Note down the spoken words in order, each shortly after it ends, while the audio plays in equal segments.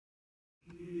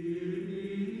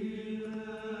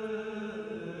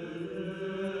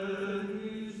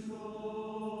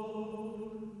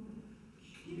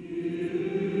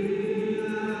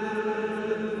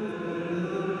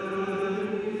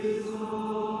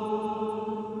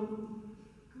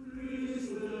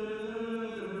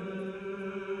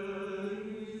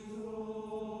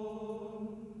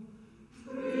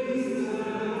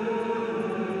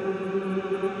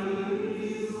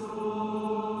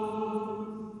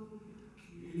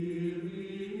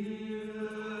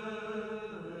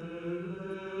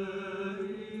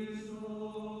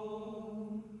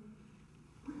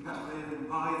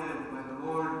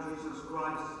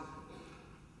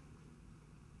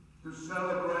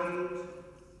ordained,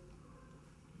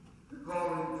 the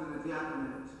calling to the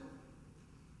diaconate,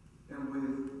 and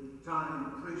with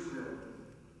time priesthood,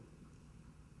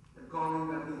 the calling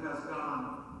that he has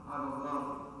done out of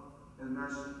love and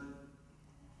mercy.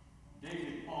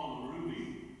 David Paul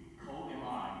Uribe,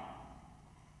 OMI,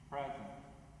 present.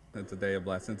 It's a day of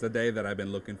blessings, a day that I've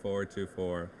been looking forward to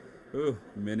for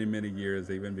many, many years,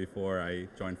 even before I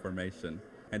joined formation.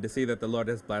 And to see that the Lord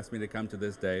has blessed me to come to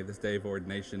this day of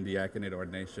ordination, diaconate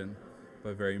ordination,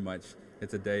 but very much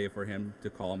it's a day for him to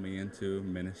call me into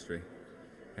ministry.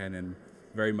 And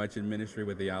very much in ministry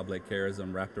with the Oblate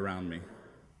charism wrapped around me.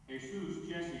 Jesus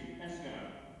Jesse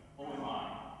Esqueda, OMI.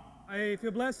 I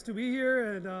feel blessed to be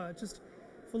here and just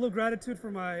full of gratitude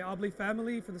for my Oblate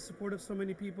family, for the support of so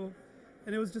many people.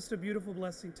 And it was just a beautiful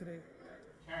blessing today.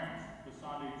 Terence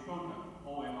Chota,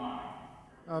 OMI.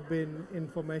 I've been in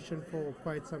formation for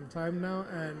quite some time now,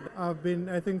 and I've been,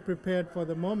 I think, prepared for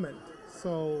the moment.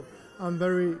 So I'm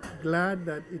very glad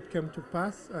that it came to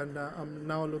pass, and I'm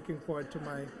now looking forward to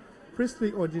my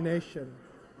priestly ordination.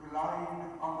 Relying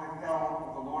on the help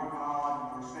of the Lord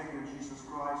God and our Savior Jesus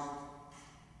Christ,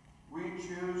 we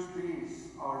choose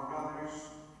these, our brothers,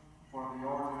 for the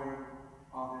order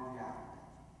of the diaconate.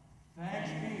 Thanks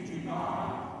be to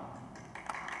God.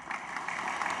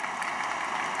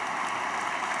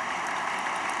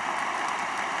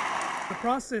 The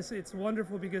process, it's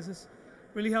wonderful because it's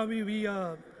really helped me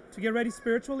to get ready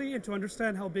spiritually and to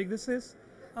understand how big this is.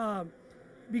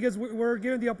 Because we're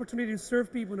given the opportunity to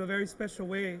serve people in a very special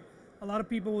way. A lot of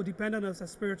people will depend on us as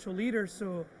spiritual leaders,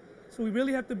 so we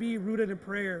really have to be rooted in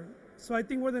prayer. So I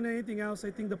think more than anything else,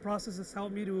 I think the process has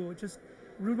helped me to just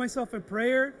root myself in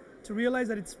prayer, to realize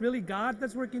that it's really God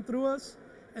that's working through us,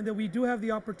 and that we do have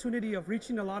the opportunity of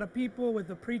reaching a lot of people with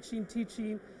the preaching,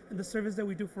 teaching, and the service that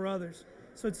we do for others.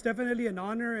 So it's definitely an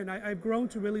honor, and I've grown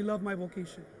to really love my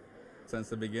vocation. Since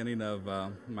the beginning of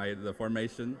the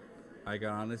formation, I can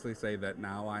honestly say that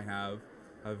now I have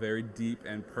a very deep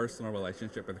and personal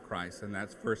relationship with Christ, and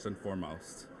that's first and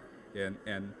foremost. And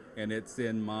it's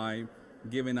in my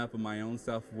giving up of my own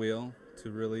self-will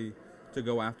to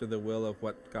go after the will of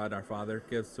what God our Father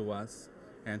gives to us,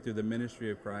 and through the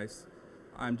ministry of Christ,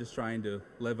 I'm just trying to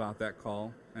live out that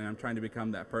call, and I'm trying to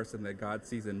become that person that God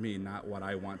sees in me, not what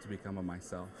I want to become of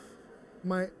myself.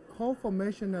 My whole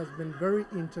formation has been very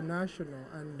international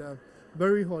and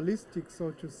very holistic,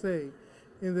 so to say,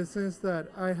 in the sense that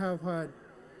I have had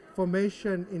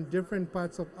formation in different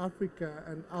parts of Africa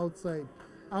and outside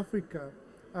Africa.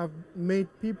 I've met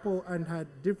people and had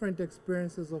different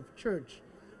experiences of church,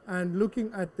 and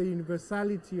looking at the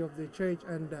universality of the church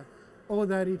and all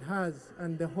that it has,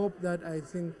 and the hope that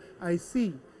I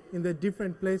see in the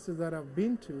different places that I've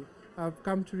been to, I've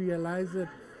come to realize that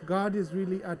God is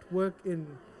really at work in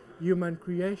human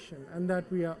creation, and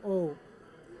that we are all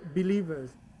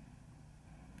believers.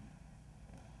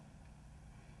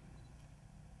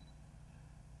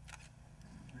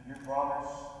 Do you promise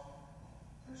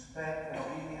respect and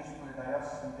obedience to the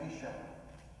diocesan bishop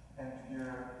and to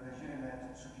your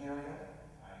legitimate superior?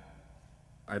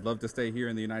 I'd love to stay here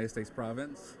in the United States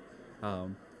province,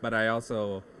 but I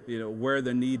also, where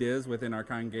the need is within our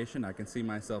congregation, I can see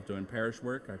myself doing parish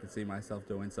work. I can see myself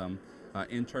doing some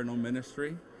internal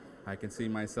ministry. I can see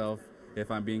myself,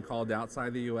 if I'm being called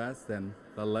outside the U.S., then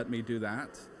they'll let me do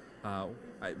that.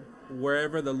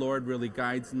 Wherever the Lord really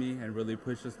guides me and really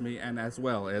pushes me, and as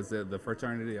well as the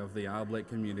fraternity of the Oblate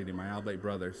community, my Oblate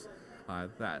brothers,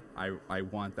 that I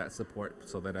want that support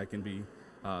so that I can be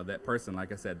that person,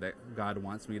 like I said, that God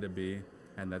wants me to be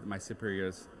and that my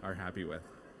superiors are happy with.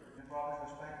 You promise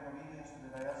respect and obedience to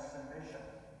the diocesan bishop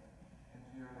and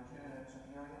to your legitimate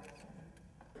superior?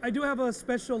 I do have a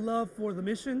special love for the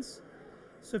missions.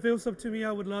 So if it was up to me,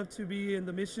 I would love to be in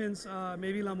the missions,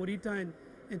 maybe La Morita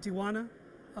in Tijuana,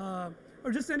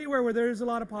 or just anywhere where there's a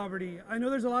lot of poverty. I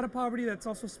know there's a lot of poverty that's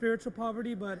also spiritual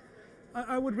poverty, but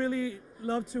I would really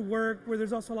love to work where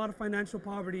there's also a lot of financial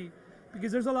poverty,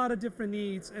 because there's a lot of different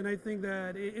needs, and I think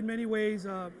that in many ways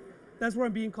that's where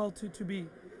I'm being called to be.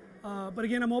 But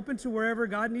again, I'm open to wherever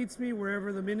God needs me,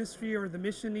 wherever the ministry or the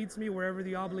mission needs me, wherever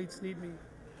the Oblates need me.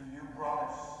 Do you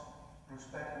promise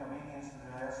respect and obedience to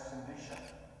the diocesan bishop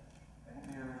and to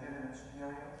your legitimate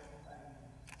superior?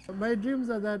 My dreams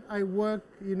are that I work,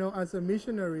 as a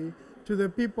missionary to the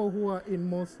people who are in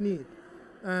most need.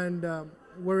 And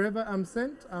wherever I'm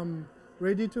sent, I'm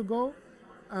ready to go.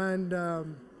 And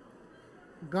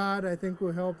God, I think,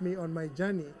 will help me on my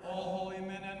journey. All holy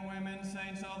men and women,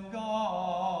 saints of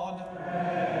God,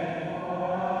 pray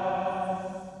for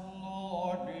us.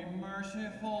 Lord, be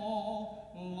merciful.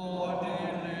 Lord,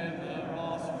 deliver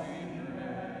us, we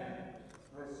pray.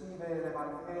 Recibe el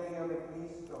Evangelio de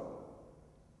Cristo.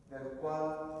 del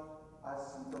cual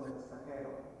has sido mensajero.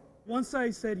 Once I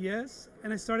said yes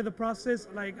and I started the process,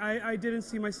 like I didn't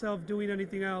see myself doing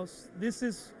anything else. This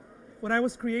is what I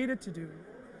was created to do.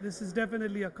 This is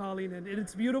definitely a calling, and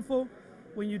it's beautiful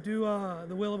when you do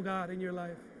the will of God in your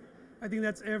life. I think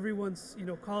that's everyone's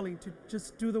calling, to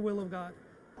just do the will of God.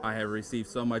 I have received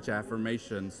so much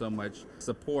affirmation, so much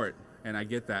support, and I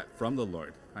get that from the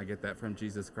Lord. I get that from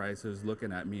Jesus Christ, who's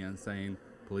looking at me and saying,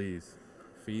 please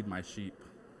feed my sheep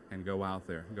and go out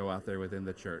there within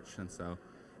the church. And so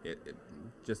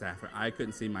I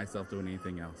couldn't see myself doing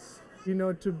anything else.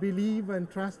 To believe and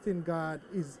trust in God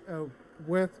is a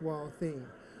worthwhile thing.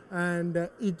 And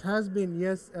it has been,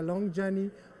 yes, a long journey,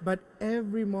 but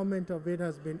every moment of it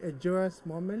has been a joyous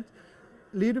moment.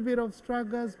 Little bit of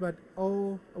struggles, but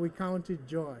we count it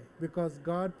joy, because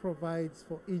God provides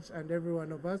for each and every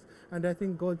one of us. And I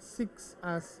think God seeks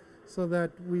us so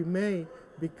that we may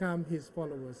become his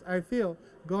followers. I feel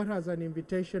God has an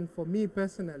invitation for me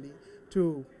personally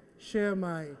to share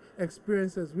my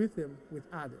experiences with him with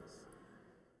others.